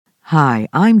Hi,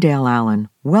 I'm Dale Allen.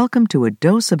 Welcome to a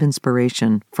dose of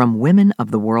inspiration from women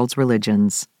of the world's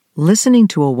religions. Listening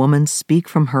to a woman speak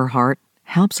from her heart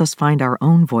helps us find our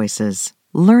own voices.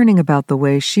 Learning about the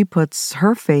way she puts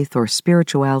her faith or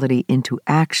spirituality into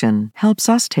action helps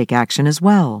us take action as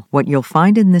well. What you'll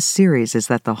find in this series is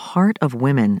that the heart of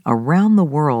women around the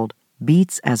world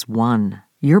beats as one.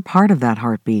 You're part of that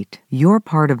heartbeat. You're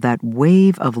part of that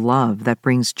wave of love that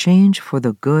brings change for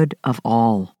the good of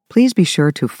all. Please be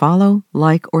sure to follow,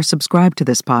 like, or subscribe to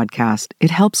this podcast.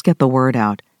 It helps get the word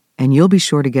out, and you'll be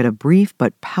sure to get a brief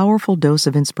but powerful dose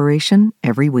of inspiration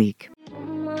every week.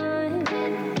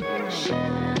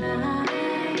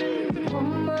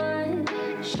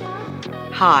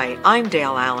 Hi, I'm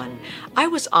Dale Allen. I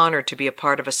was honored to be a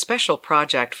part of a special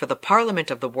project for the Parliament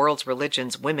of the World's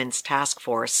Religions Women's Task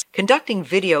Force, conducting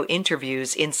video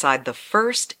interviews inside the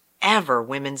first ever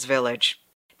Women's Village.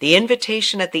 The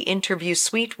invitation at the interview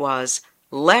suite was,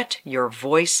 "Let your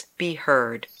voice be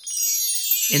heard."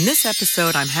 In this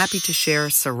episode, I'm happy to share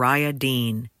Soraya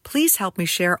Deen. Please help me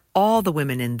share all the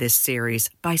women in this series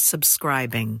by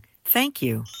subscribing. Thank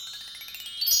you.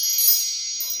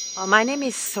 My name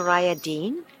is Soraya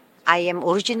Deen. I am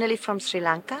originally from Sri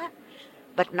Lanka,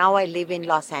 but now I live in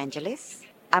Los Angeles.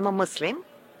 I'm a Muslim.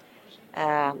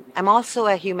 I'm also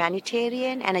a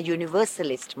humanitarian and a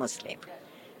universalist Muslim.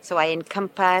 So I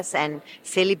encompass and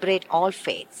celebrate all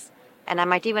faiths. And I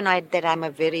might even add that I'm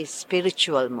a very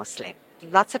spiritual Muslim.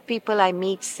 Lots of people I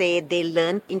meet say they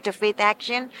learn interfaith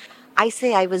action. I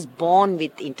say I was born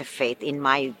with interfaith in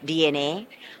my DNA.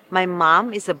 My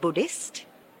mom is a Buddhist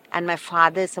and my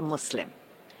father is a Muslim.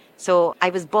 So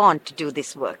I was born to do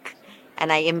this work.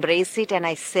 And I embrace it and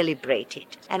I celebrate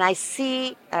it. And I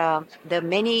see the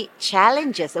many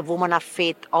challenges a woman of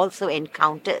faith also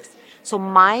encounters. So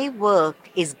my work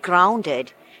is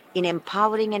grounded in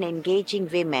empowering and engaging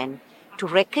women to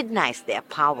recognize their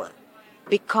power.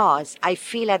 Because I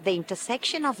feel at the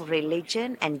intersection of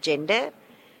religion and gender,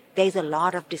 there's a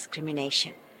lot of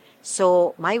discrimination.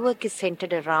 So my work is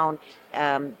centered around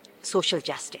social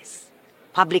justice,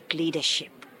 public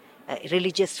leadership,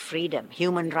 religious freedom,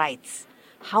 human rights.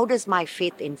 How does my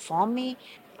faith inform me?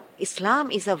 Islam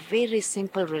is a very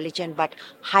simple religion but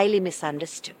highly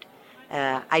misunderstood.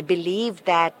 I believe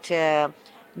that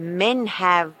men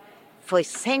have for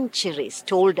centuries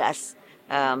told us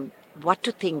what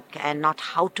to think and not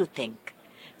how to think.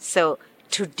 So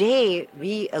today,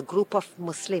 we, a group of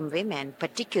Muslim women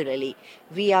particularly,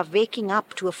 we are waking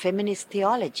up to a feminist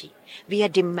theology. We are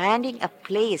demanding a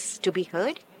place to be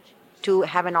heard, to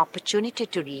have an opportunity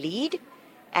to lead,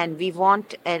 and we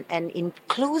want an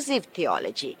inclusive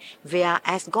theology where,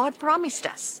 as God promised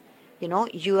us,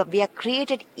 we are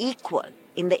created equal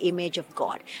in the image of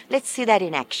God. Let's see that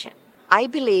in action. I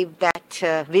believe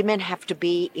that women have to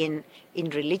be in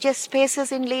religious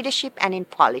spaces in leadership and in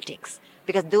politics,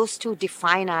 because those two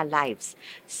define our lives.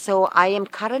 So I am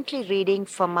currently reading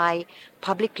for my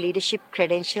public leadership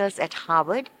credentials at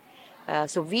Harvard.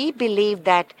 So we believe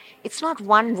that it's not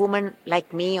one woman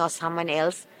like me or someone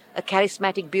else, a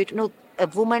charismatic beauty. No, a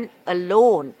woman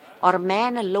alone or a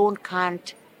man alone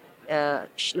can't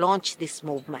launch this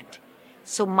movement.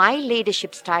 So my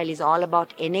leadership style is all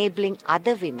about enabling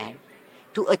other women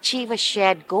to achieve a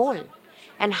shared goal.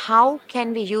 And how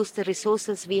can we use the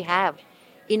resources we have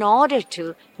in order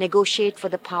to negotiate for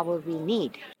the power we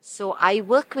need? So I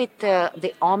work with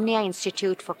the Omnia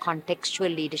Institute for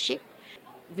Contextual Leadership.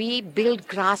 We build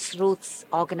grassroots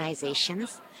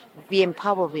organizations. We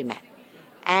empower women.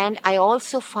 And I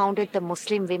also founded the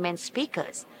Muslim Women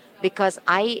Speakers, because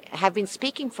I have been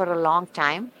speaking for a long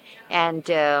time, and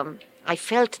I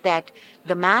felt that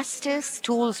the master's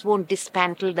tools won't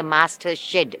dismantle the master's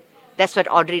shed. That's what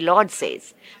Audre Lorde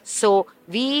says. So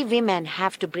we women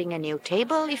have to bring a new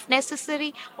table if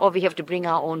necessary, or we have to bring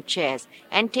our own chairs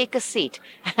and take a seat.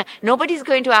 Nobody's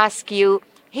going to ask you,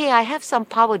 "Hey, I have some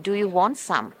power, do you want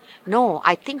some?" No,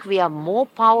 I think we are more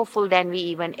powerful than we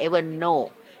even ever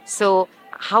know. So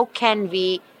how can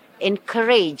we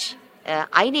encourage?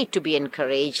 I need to be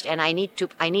encouraged, and I need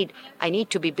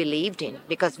to be believed in,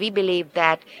 because we believe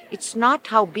that it's not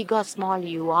how big or small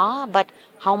you are, but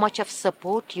how much of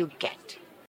support you get.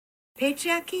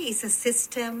 Patriarchy is a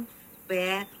system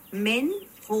where men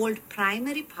hold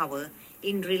primary power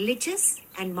in religious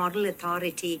and moral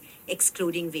authority,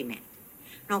 excluding women.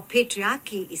 Now,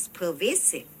 patriarchy is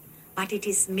pervasive, but it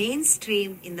is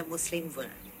mainstream in the Muslim world.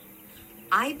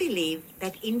 I believe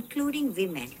that including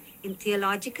women in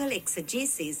theological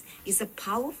exegesis is a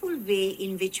powerful way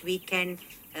in which we can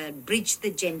bridge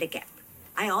the gender gap.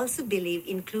 I also believe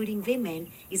including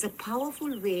women is a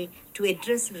powerful way to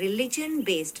address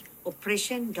religion-based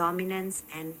oppression, dominance,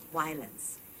 and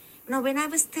violence. Now, when I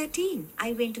was 13,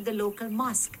 I went to the local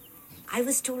mosque. I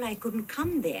was told I couldn't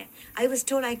come there. I was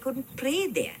told I couldn't pray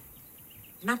there.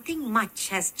 Nothing much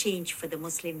has changed for the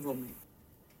Muslim woman.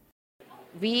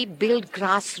 We build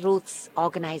grassroots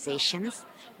organizations.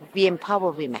 We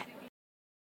empower women.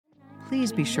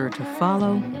 Please be sure to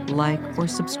follow, like, or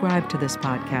subscribe to this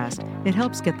podcast. It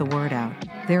helps get the word out.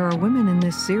 There are women in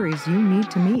this series you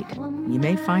need to meet. You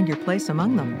may find your place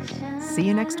among them. See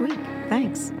you next week.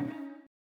 Thanks.